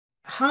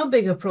How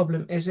big a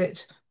problem is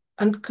it?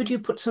 And could you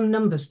put some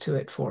numbers to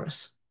it for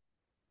us?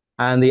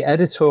 And the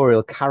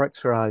editorial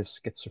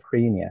characterized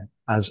schizophrenia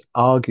as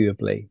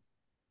arguably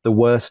the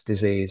worst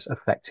disease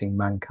affecting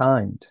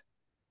mankind,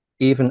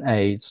 even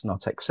AIDS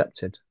not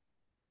accepted.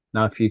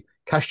 Now, if you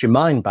cast your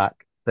mind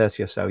back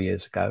 30 or so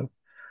years ago,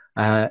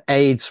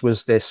 AIDS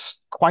was this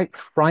quite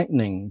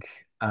frightening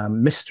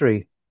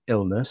mystery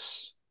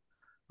illness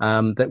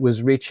that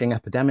was reaching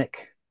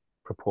epidemic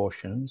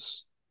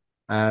proportions.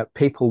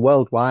 People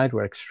worldwide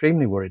were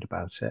extremely worried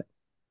about it.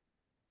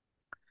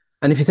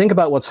 And if you think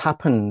about what's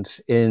happened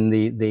in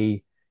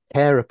the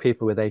care of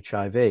people with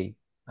HIV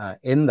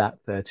in that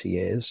 30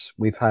 years,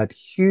 we've had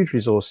huge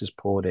resources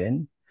poured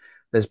in.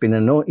 There's been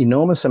an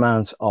enormous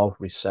amount of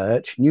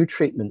research, new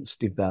treatments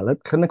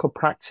developed, clinical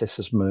practice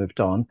has moved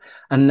on,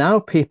 and now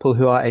people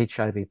who are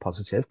HIV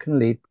positive can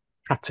lead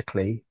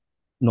practically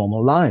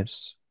normal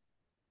lives.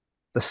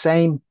 The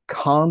same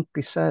can't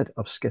be said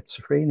of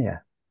schizophrenia.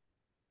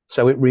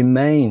 So it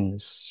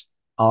remains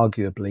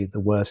arguably the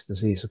worst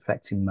disease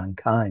affecting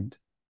mankind.